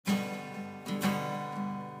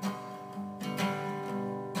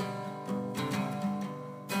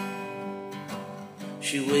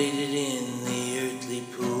She waded in the earthly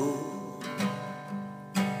pool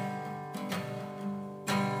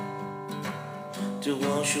to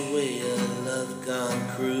wash away a love gone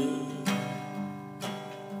cruel.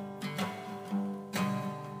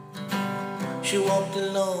 She walked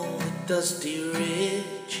along the dusty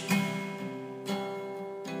ridge,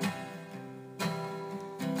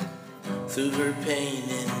 threw her pain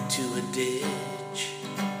into a ditch.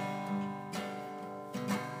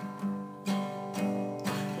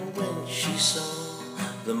 And when she saw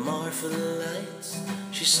the Marfa Lights,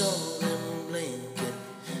 she saw them blinking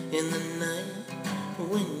in the night.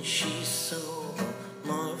 When she saw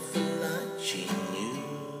Marfa Lights, she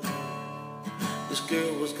knew this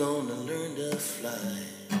girl was gonna learn to fly.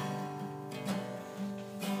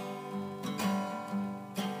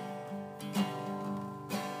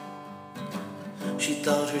 She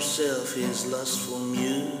thought herself his lustful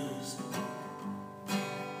muse,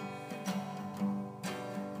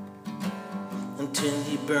 until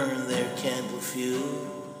he burned their candle fuse.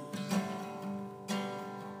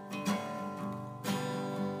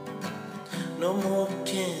 No more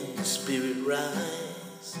can the spirit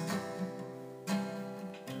rise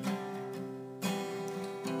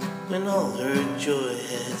when all her joy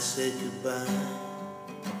had said goodbye.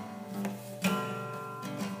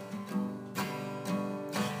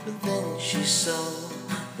 But then she saw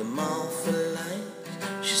the Marfa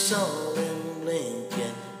Lights, she saw them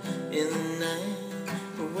blinking in the night.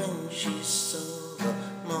 When she saw the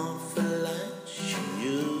Marfa Lights, she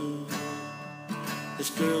knew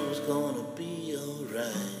this girl was gonna be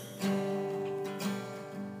alright.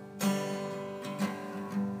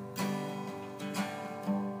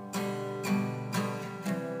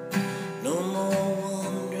 No more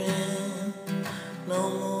wondering, no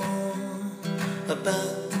more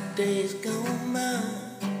about the days gone by.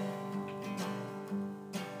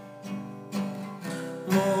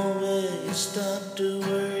 More will you stop to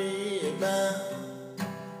worry about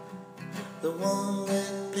the one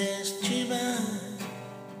that passed you by.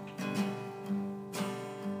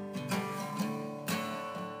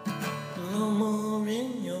 No more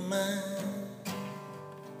in your mind.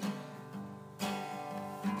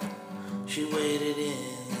 She waited